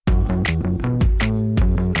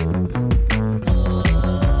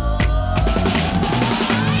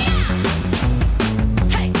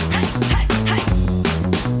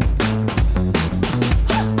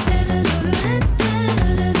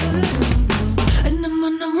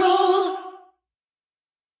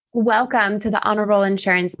Welcome to the Honorable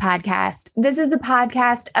Insurance Podcast. This is the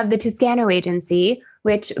podcast of the Toscano Agency,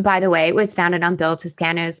 which, by the way, was founded on Bill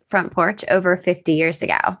Toscano's front porch over 50 years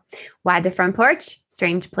ago. Why the front porch?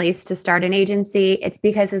 Strange place to start an agency. It's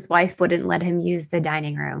because his wife wouldn't let him use the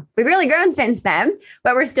dining room. We've really grown since then,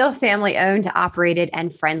 but we're still family owned, operated,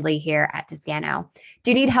 and friendly here at Toscano.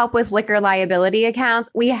 Do you need help with liquor liability accounts?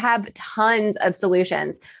 We have tons of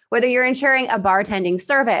solutions. Whether you're insuring a bartending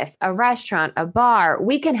service, a restaurant, a bar,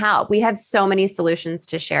 we can help. We have so many solutions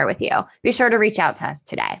to share with you. Be sure to reach out to us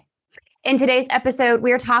today. In today's episode,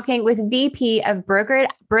 we are talking with VP of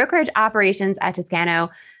Brokerage Operations at Toscano,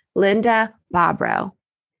 Linda Bobrow.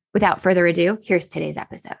 Without further ado, here's today's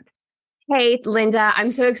episode. Hey, Linda,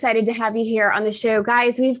 I'm so excited to have you here on the show.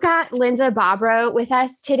 Guys, we've got Linda Bobrow with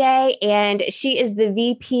us today, and she is the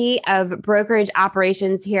VP of Brokerage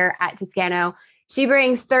Operations here at Toscano. She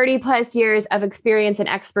brings 30 plus years of experience and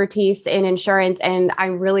expertise in insurance, and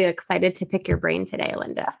I'm really excited to pick your brain today,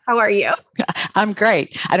 Linda. How are you? I'm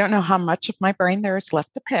great. I don't know how much of my brain there is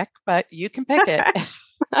left to pick, but you can pick it.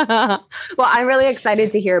 Well, I'm really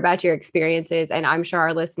excited to hear about your experiences, and I'm sure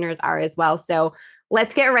our listeners are as well. So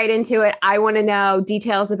let's get right into it. I want to know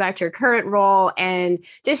details about your current role and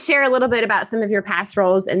just share a little bit about some of your past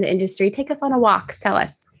roles in the industry. Take us on a walk. Tell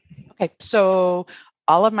us. Okay, so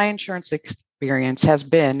all of my insurance experience has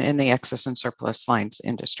been in the excess and surplus lines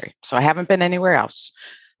industry. So I haven't been anywhere else.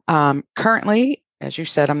 Currently, as you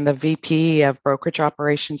said, I'm the VP of Brokerage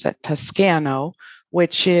Operations at Toscano,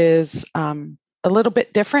 which is a little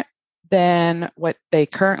bit different than what they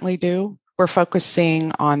currently do. We're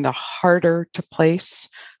focusing on the harder to place,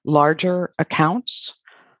 larger accounts.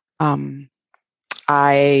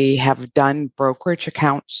 I have done brokerage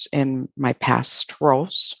accounts in my past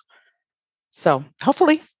roles. So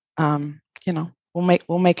hopefully,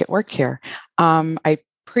 we'll make it work here. I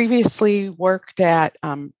previously worked at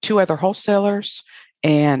two other wholesalers,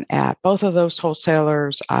 and at both of those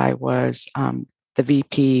wholesalers, I was the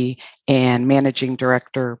VP and managing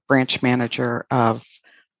director, branch manager of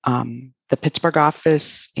the Pittsburgh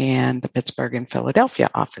office and the Pittsburgh and Philadelphia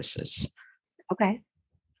offices. Okay,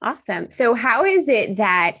 awesome. So how is it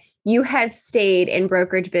that you have stayed in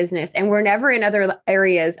brokerage business and we're never in other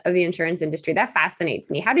areas of the insurance industry? That fascinates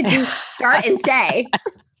me. How did you start and stay?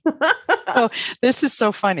 Oh, this is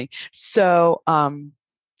so funny. So,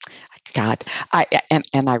 God, I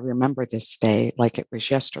remember this day like it was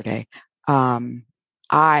yesterday.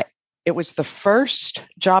 It was the first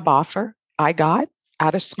job offer I got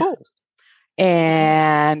out of school.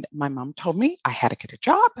 And my mom told me I had to get a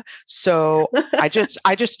job. So I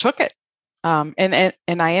just took it.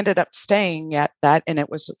 And I ended up staying at that, and it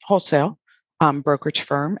was a wholesale brokerage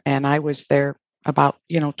firm, and I was there about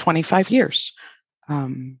 25 years.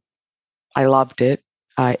 I loved it.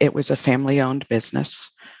 It was a family-owned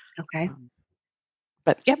business. Okay,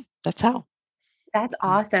 but yeah, that's how. That's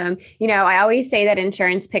awesome. I always say that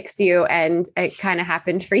insurance picks you, and it kind of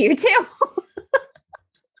happened for you too.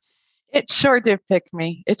 It sure did pick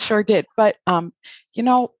me. It sure did. But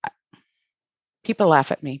people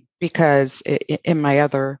laugh at me because in my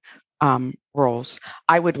other roles,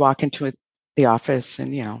 I would walk into the office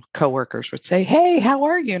and, coworkers would say, "Hey, how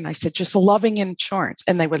are you?" And I said, "Just loving insurance."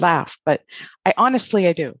 And they would laugh. But I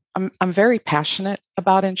do. I'm very passionate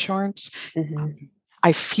about insurance. Mm-hmm.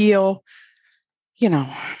 I feel,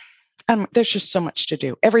 there's just so much to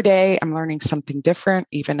do. Every day I'm learning something different.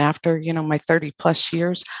 Even after, my 30 plus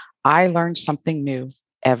years, I learn something new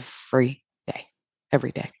every day.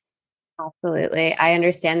 Absolutely. I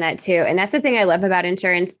understand that too. And that's the thing I love about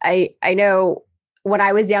insurance. I know when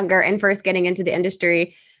I was younger and first getting into the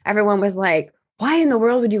industry, everyone was like, why in the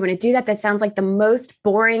world would you want to do that? That sounds like the most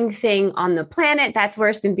boring thing on the planet. That's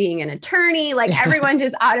worse than being an attorney. Like everyone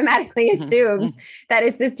just automatically assumes that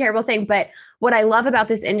it's this terrible thing. But what I love about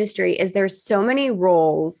this industry is there's so many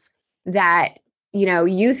roles that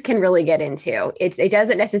youth can really get into. It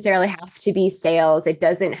doesn't necessarily have to be sales. It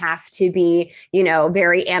doesn't have to be,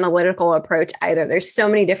 very analytical approach either. There's so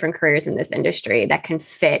many different careers in this industry that can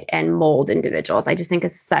fit and mold individuals. I just think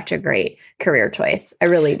it's such a great career choice. I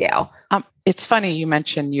really do. It's funny you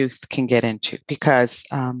mentioned youth can get into because,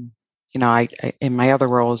 I in my other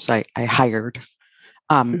roles, I hired.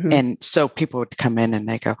 And so people would come in and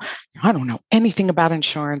they go, "I don't know anything about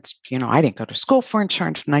insurance. I didn't go to school for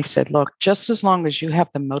insurance." And I said, "Look, just as long as you have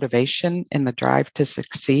the motivation and the drive to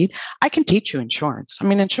succeed, I can teach you insurance. I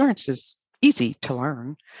mean, insurance is easy to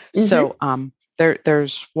learn." So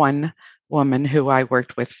there's one woman who I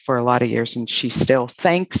worked with for a lot of years, and she still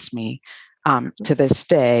thanks me to this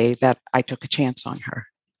day that I took a chance on her.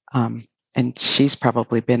 And she's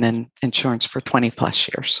probably been in insurance for 20 plus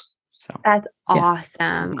years. So That's yeah.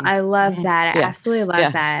 awesome. Mm-hmm. I love Mm-hmm. that. I Yeah. absolutely love Yeah.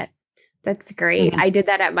 that. That's great. Mm-hmm. I did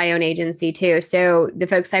that at my own agency too. So the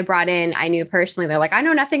folks I brought in, I knew personally, they're like, I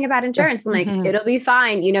know nothing about Yeah. insurance. I'm like, Mm-hmm. it'll be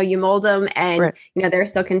fine. You mold them and, Right. they're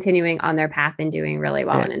still continuing on their path and doing really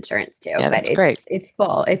well Yeah. in insurance too. Yeah, But that's great. it's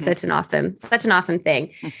full. It's Mm-hmm. such an awesome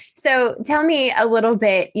thing. So tell me a little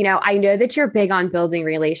bit, I know that you're big on building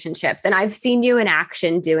relationships and I've seen you in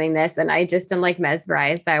action doing this and I just am like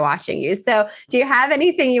mesmerized by watching you. So do you have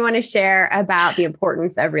anything you want to share about the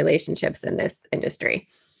importance of relationships in this industry?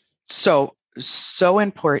 So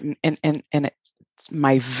important. And it's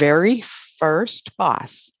my very first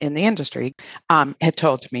boss in the industry had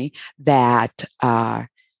told me that,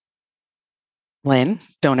 Lynn,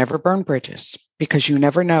 don't ever burn bridges because you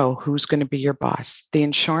never know who's going to be your boss. The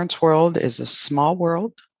insurance world is a small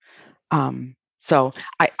world. So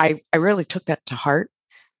I really took that to heart.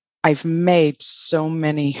 I've made so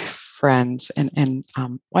many friends, and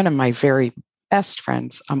one of my very best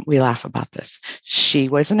friends, we laugh about this. She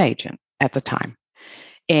was an agent at the time,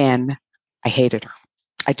 and I hated her.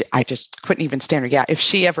 I just couldn't even stand her. Yeah, if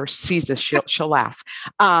she ever sees this, she'll laugh.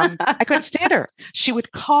 I couldn't stand her. She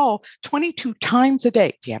would call 22 times a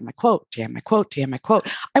day. Do you have my quote? Do you have my quote? Do you have my quote?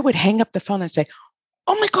 I would hang up the phone and say,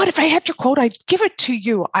 "Oh my God, if I had your quote, I'd give it to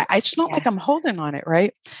you. It's not like I'm holding on it,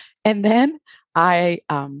 right?" And then I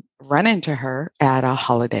run into her at a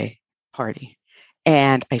holiday party,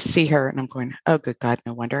 and I see her, and I'm going, "Oh, good God,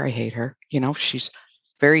 no wonder I hate her." She's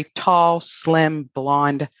very tall, slim,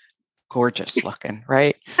 blonde, gorgeous looking,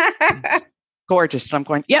 right? Gorgeous. And I'm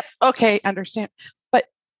going, yep, okay, understand. But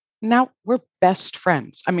now we're best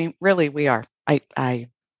friends. I mean, really, we are.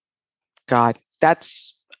 God,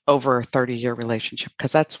 that's over a 30-year relationship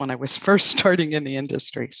because that's when I was first starting in the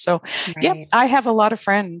industry. So, yeah, I have a lot of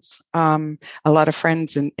friends, in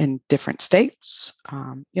different states,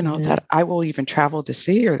 that I will even travel to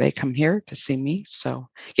see, or they come here to see me. So,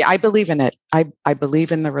 yeah, I believe in it. I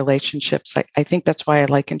believe in the relationships. I think that's why I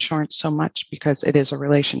like insurance so much because it is a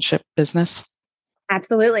relationship business.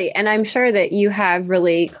 Absolutely. And I'm sure that you have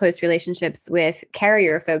really close relationships with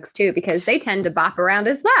carrier folks too, because they tend to bop around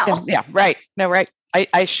as well. Yeah, right. No, right.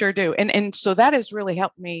 I sure do. And so that has really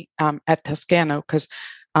helped me at Toscano because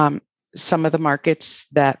some of the markets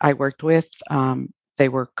that I worked with, they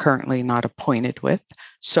were currently not appointed with.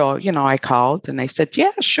 So, I called and they said,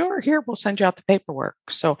 yeah, sure, here, we'll send you out the paperwork.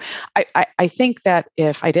 So I think that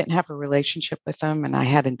if I didn't have a relationship with them and I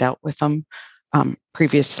hadn't dealt with them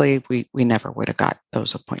previously, we never would have got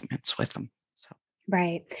those appointments with them. So.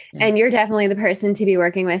 Right. Yeah. And you're definitely the person to be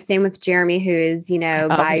working with. Same with Jeremy, who is,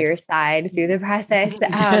 by your side through the process.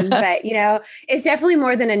 But, it's definitely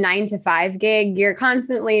more than a 9-to-5 gig. You're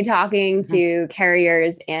constantly talking to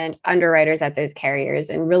carriers and underwriters at those carriers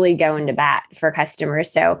and really going to bat for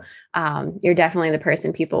customers. So you're definitely the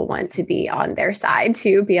person people want to be on their side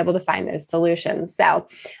to be able to find those solutions. So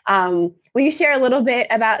will you share a little bit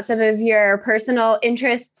about some of your personal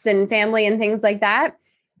interests and family and things like that?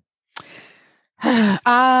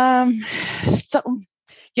 So,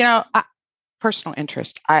 personal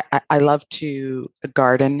interest. I love to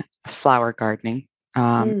garden, flower gardening.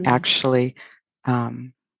 Actually,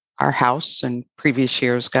 our house in previous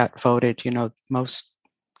years got voted, most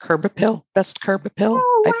best curb appeal.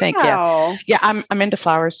 Oh, wow. I think, yeah. I'm into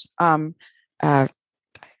flowers. I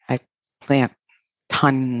plant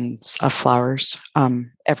tons of flowers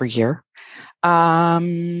every year.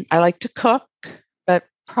 I like to cook, but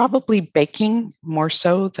probably baking more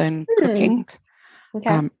so than cooking.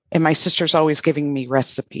 Okay. And my sister's always giving me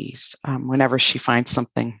recipes whenever she finds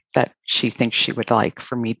something that she thinks she would like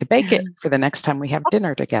for me to bake it for the next time we have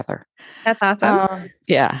dinner together. That's awesome.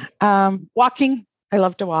 Yeah. Walking. I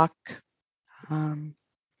love to walk.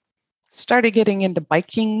 Started getting into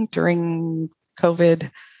biking during COVID.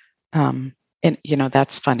 And,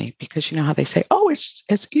 that's funny because you know how they say, oh, it's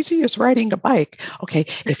as easy as riding a bike. Okay.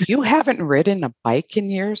 If you haven't ridden a bike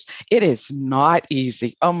in years, it is not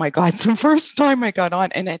easy. Oh my God. The first time I got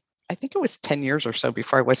on, and I think it was 10 years or so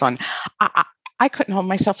before I was on, I couldn't hold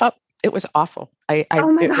myself up. It was awful. It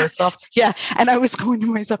was awful. Yeah. And I was going to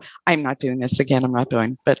myself, I'm not doing this again. I'm not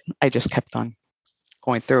doing, but I just kept on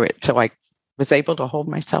going through it till I was able to hold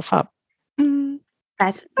myself up.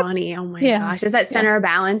 That's funny. Oh my gosh. Is that center of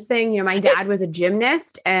balance thing? My dad was a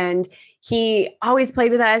gymnast and he always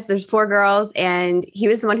played with us. There's 4 girls and he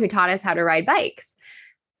was the one who taught us how to ride bikes.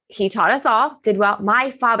 He taught us all, did well. My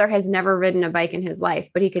father has never ridden a bike in his life,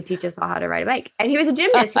 but he could teach us all how to ride a bike. And he was a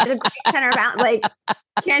gymnast. He was a great center of balance. Like,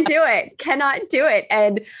 can't do it. Cannot do it.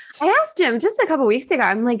 And I asked him just a couple of weeks ago,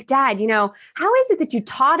 I'm like, Dad, how is it that you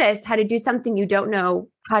taught us how to do something you don't know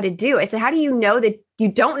how to do? I said, how do you know that you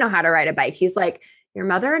don't know how to ride a bike? He's like, your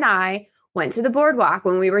mother and I went to the boardwalk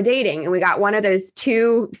when we were dating and we got one of those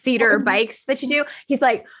 2-seater bikes that you do. He's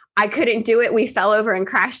like, I couldn't do it. We fell over and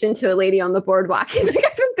crashed into a lady on the boardwalk. He's like, I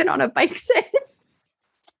haven't been on a bike since.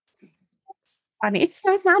 Funny.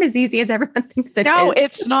 So it's not as easy as everyone thinks it is. No,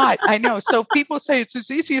 it's not. I know. So people say it's as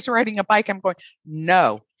easy as riding a bike. I'm going,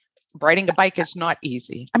 no, riding a bike is not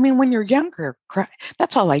easy. I mean, when you're younger,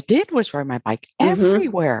 that's all I did was ride my bike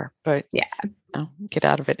everywhere. But yeah, no, get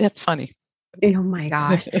out of it. It's funny. Oh my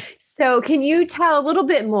gosh. So can you tell a little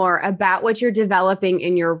bit more about what you're developing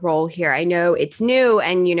in your role here? I know it's new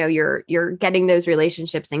and you're getting those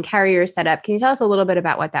relationships and carriers set up. Can you tell us a little bit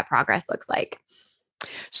about what that progress looks like?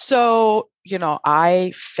 So,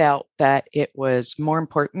 I felt that it was more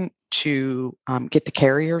important to get the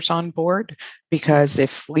carriers on board, because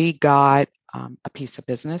if we got a piece of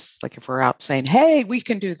business, like if we're out saying, hey, we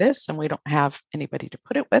can do this and we don't have anybody to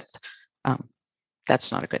put it with,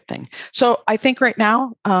 that's not a good thing. So I think right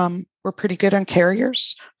now we're pretty good on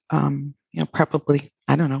carriers, probably,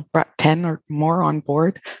 I don't know, brought 10 or more on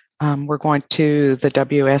board. We're going to the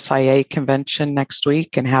WSIA convention next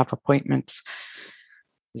week and have appointments.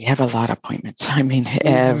 We have a lot of appointments. I mean,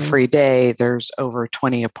 every day there's over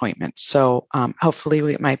 20 appointments. So hopefully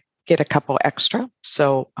we might get a couple extra.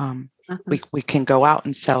 So we can go out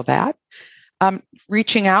and sell that.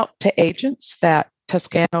 Reaching out to agents that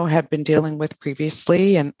Toscano had been dealing with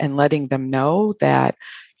previously and letting them know that,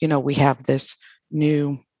 we have this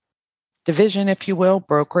new division, if you will,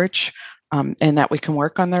 brokerage, and that we can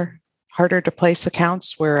work on their harder to place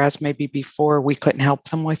accounts, whereas maybe before we couldn't help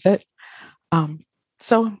them with it.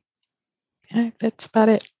 So that's about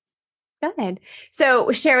it. Good.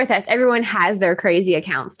 So share with us, everyone has their crazy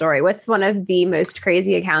account story. What's one of the most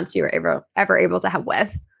crazy accounts you were ever able to help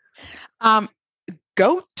with?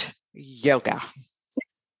 Goat yoga.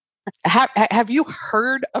 Have you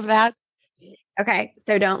heard of that? Okay.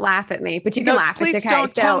 So don't laugh at me, but you can laugh. Please it's okay.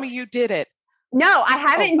 Don't tell me you did it. No, I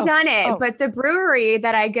haven't done it, but the brewery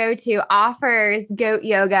that I go to offers goat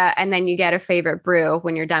yoga, and then you get a favorite brew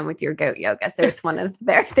when you're done with your goat yoga. So it's one of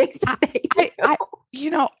their things that they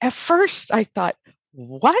do. At first I thought,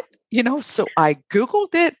 what? So I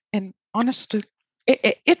Googled it, and honestly,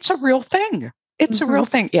 it's a real thing. It's a real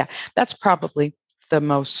thing. Yeah, that's probably the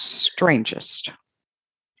most strangest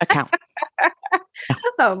account.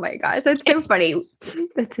 Oh my gosh, that's so funny.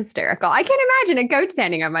 That's hysterical. I can't imagine a goat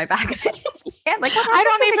standing on my back. I just can't. Like, I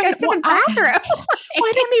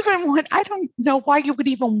don't know why you would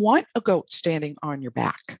even want a goat standing on your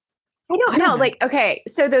back. I don't know. Like, okay,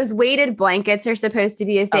 so those weighted blankets are supposed to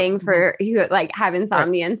be a thing for you like have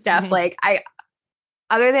insomnia and stuff. Like,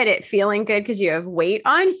 other than it feeling good because you have weight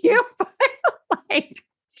on you, but like,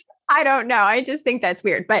 I don't know. I just think that's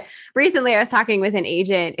weird. But recently I was talking with an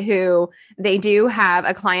agent who they do have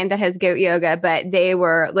a client that has goat yoga, but they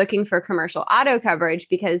were looking for commercial auto coverage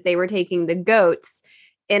because they were taking the goats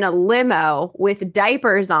in a limo with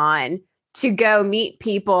diapers on to go meet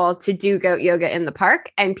people to do goat yoga in the park.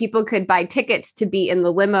 And people could buy tickets to be in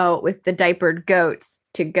the limo with the diapered goats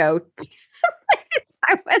to go.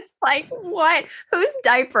 I was like, what? Who's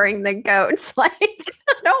diapering the goats? Like,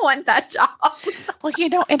 I don't want that job. Well,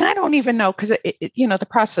 and I don't even know because the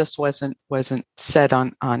process wasn't said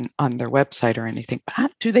on their website or anything.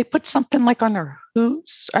 But do they put something like on their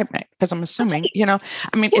hooves? Because I'm assuming,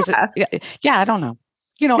 is it? Yeah, I don't know.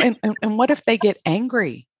 And what if they get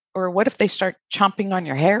angry? Or what if they start chomping on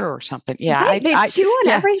your hair or something? Yeah, right, they chew on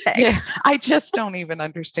everything. Yeah, I just don't even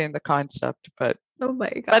understand the concept, but oh my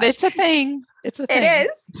god! But it's a thing. It is.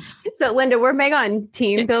 So, Linda, we're big on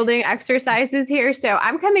team building exercises here. So,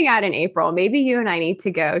 I'm coming out in April. Maybe you and I need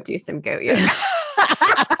to go do some goat yoga.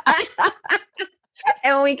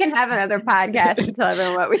 And we can have another podcast and tell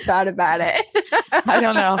everyone what we thought about it. I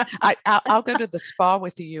don't know. I'll go to the spa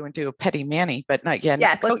with you and do a pedi mani, but not yet.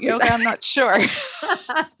 Yes, goat yoga. I'm not sure.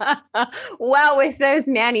 Well, with those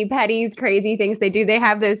mani pedis, crazy things they do, they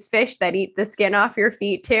have those fish that eat the skin off your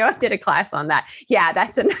feet too. I did a class on that. Yeah,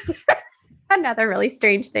 that's another really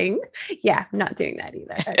strange thing. Yeah, I'm not doing that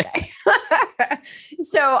either. Okay.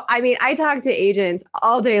 So, I talk to agents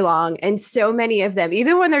all day long, and so many of them,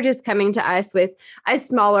 even when they're just coming to us with a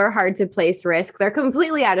smaller, hard to place risk, they're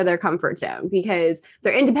completely out of their comfort zone because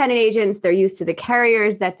they're independent agents. They're used to the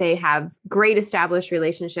carriers that they have great established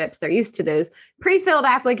relationships. They're used to those pre-filled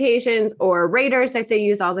applications or raters that they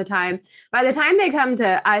use all the time. By the time they come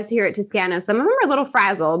to us here at Toscano, some of them are a little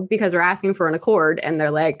frazzled because we're asking for an Accord and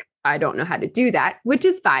they're like, I don't know how to do that, which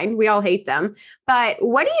is fine. We all hate them. But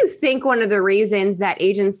what do you think one of the reasons that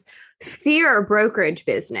agents fear brokerage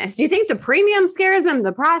business? Do you think the premium scares them,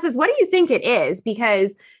 the process? What do you think it is?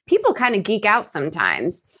 Because people kind of geek out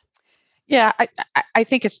sometimes. Yeah, I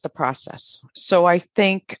think it's the process. So I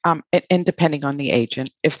think, and depending on the agent,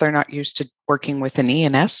 if they're not used to working with an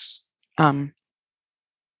E&S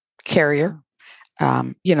carrier,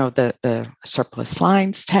 the surplus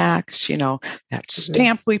lines tax, that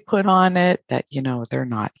stamp we put on it, that, they're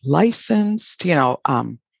not licensed,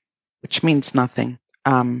 which means nothing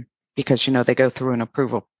because, they go through an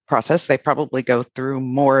approval process. They probably go through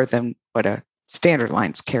more than what a standard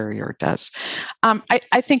lines carrier does.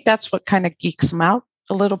 I think that's what kind of geeks them out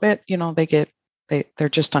a little bit. They're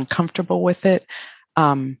just uncomfortable with it.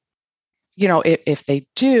 If they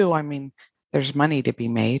do, I mean, there's money to be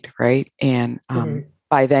made, right? And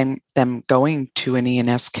by them going to an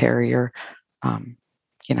E&S carrier,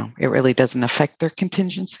 it really doesn't affect their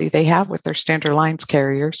contingency they have with their standard lines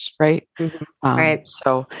carriers, right? Right.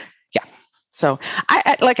 So, yeah. So,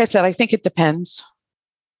 I like I said, I think it depends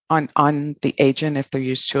on the agent if they're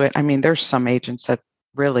used to it. I mean, there's some agents that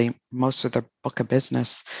really most of their book of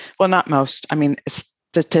business, well, not most. I mean,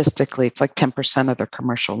 statistically, it's like 10% of their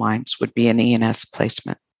commercial lines would be an E&S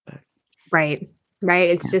placement. Right.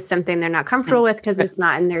 It's just something they're not comfortable with because it's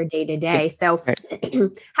not in their day to day. So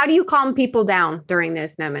how do you calm people down during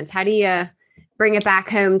those moments? How do you bring it back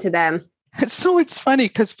home to them? So it's funny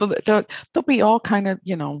because they'll be all kind of,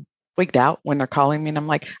 wigged out when they're calling me. And I'm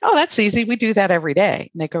like, oh, that's easy. We do that every day.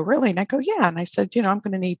 And they go, really? And I go, yeah. And I said, I'm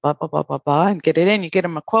going to need blah, blah, blah, blah, blah, and get it in. You get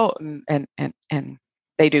them a quote and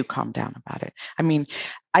they do calm down about it. I mean,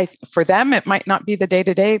 for them, it might not be the day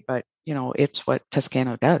to day, but it's what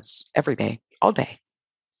Toscano does every day, all day.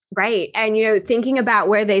 Right. And, thinking about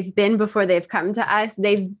where they've been before they've come to us,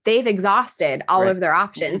 they've exhaused all of their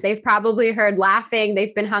options. They've probably heard laughing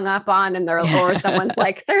they've been hung up on or someone's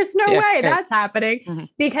like, there's no way that's happening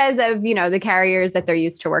because of, the carriers that they're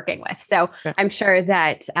used to working with. So I'm sure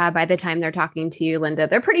that by the time they're talking to you, Linda,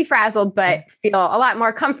 they're pretty frazzled, but feel a lot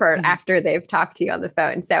more comfort after they've talked to you on the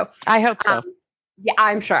phone. So I hope so. Yeah,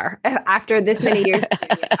 I'm sure after this many years,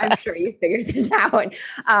 I'm sure you figured this out.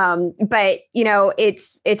 But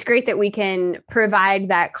it's great that we can provide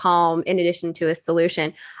that calm in addition to a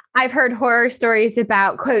solution. I've heard horror stories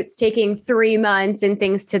about quotes taking 3 months and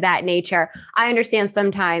things to that nature. I understand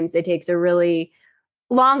sometimes it takes a really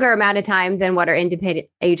longer amount of time than what our independent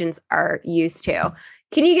agents are used to.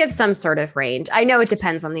 Can you give some sort of range? I know it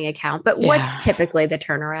depends on the account, but what's typically the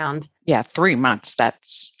turnaround? Yeah, 3 months.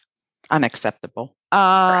 That's unacceptable.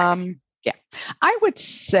 Yeah, I would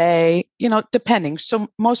say, depending. So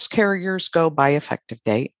most carriers go by effective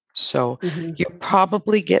date. So you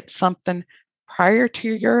probably get something prior to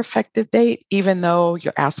your effective date, even though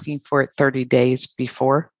you're asking for it 30 days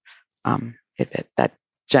before. That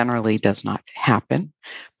generally does not happen.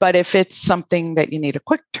 But if it's something that you need a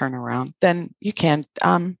quick turnaround, then you can.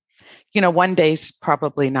 1 day's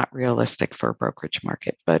probably not realistic for a brokerage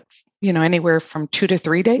market, but anywhere from 2 to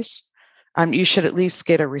 3 days. You should at least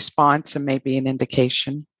get a response and maybe an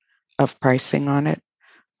indication of pricing on it.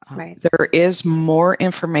 There is more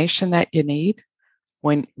information that you need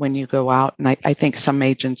when you go out. And I think some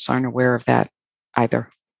agents aren't aware of that either.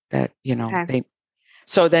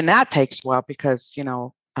 So then that takes a while because,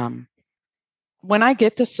 when I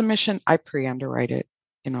get the submission, I pre-underwrite it.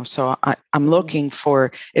 So I'm looking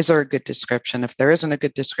for, is there a good description? If there isn't a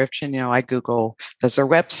good description, I Google, does their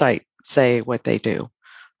website say what they do?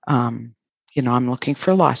 I'm looking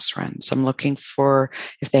for loss runs. I'm looking for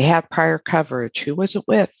if they have prior coverage, who was it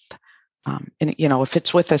with? And, if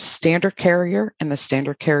it's with a standard carrier and the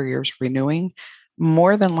standard carrier is renewing,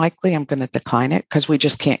 more than likely I'm going to decline it because we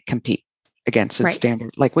just can't compete against a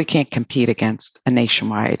standard. Like we can't compete against a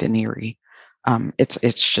Nationwide and Erie.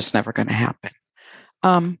 It's just never going to happen.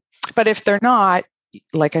 But if they're not,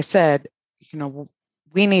 like I said,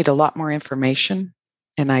 we need a lot more information.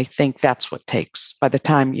 And I think that's what takes. By the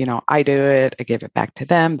time, I do it, I give it back to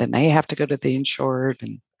them, then they have to go to the insured.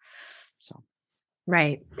 And so.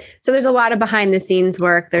 Right. So there's a lot of behind the scenes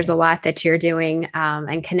work. There's a lot that you're doing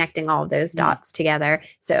and connecting all of those dots together.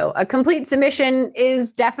 So a complete submission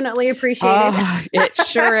is definitely appreciated. It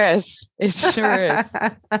sure is. It sure is.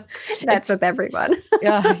 That's with everyone.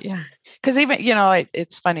 Yeah. Because even,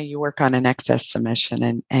 it's funny, you work on an excess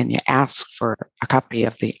submission and you ask for a copy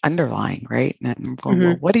of the underlying, right? And I'm going,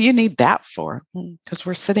 well, what do you need that for? Because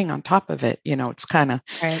we're sitting on top of it. It's kind of,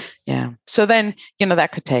 yeah. So then,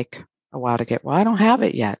 that could take a while to get, well, I don't have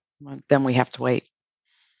it yet. Well, then we have to wait.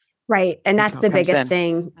 Right. And that's the biggest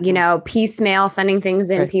thing, piecemeal, sending things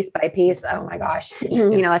in piece by piece. Oh my gosh.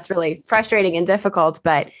 That's really frustrating and difficult,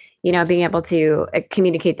 but being able to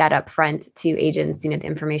communicate that up front to agents, the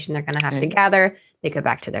information they're going to have to gather, they go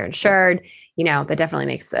back to their insured, that definitely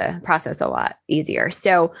makes the process a lot easier.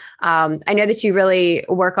 So I know that you really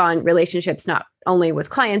work on relationships, not only with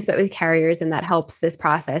clients, but with carriers. And that helps this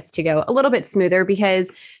process to go a little bit smoother, because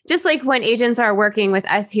just like when agents are working with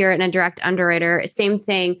us here in a direct underwriter, same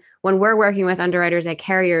thing when we're working with underwriters at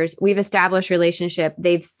carriers, we've established relationship.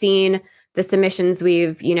 They've seen the submissions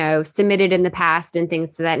we've, submitted in the past and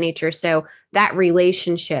things to that nature. So that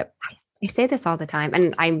relationship, I say this all the time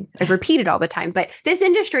and I repeat it all the time, but this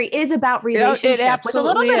industry is about relationship with a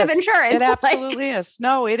little bit of insurance. It absolutely is.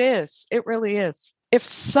 No, it is. It really is. If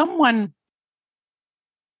someone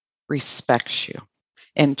respects you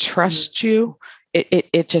and trusts you,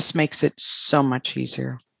 it just makes it so much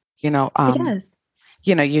easier. It does.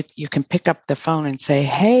 You can pick up the phone and say,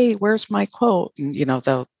 "Hey, where's my quote?" And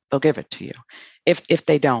they'll give it to you. If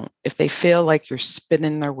they don't, if they feel like you're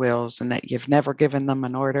spinning their wheels and that you've never given them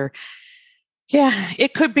an order,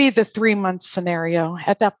 it could be the 3-month scenario.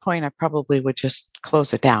 At that point, I probably would just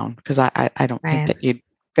close it down, because I don't think that you're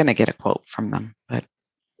going to get a quote from them. But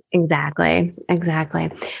Exactly.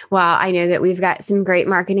 Well, I know that we've got some great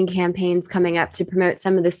marketing campaigns coming up to promote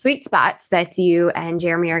some of the sweet spots that you and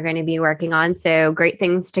Jeremy are going to be working on. So great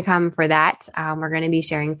things to come for that. We're going to be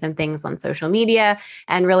sharing some things on social media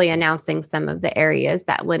and really announcing some of the areas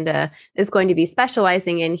that Linda is going to be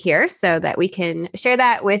specializing in here, so that we can share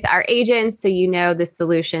that with our agents, so the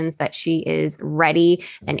solutions that she is ready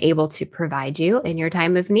and able to provide you in your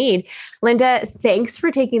time of need. Linda, thanks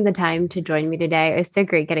for taking the time to join me today. It was so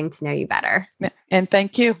great getting to know you better. And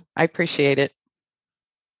thank you. I appreciate it.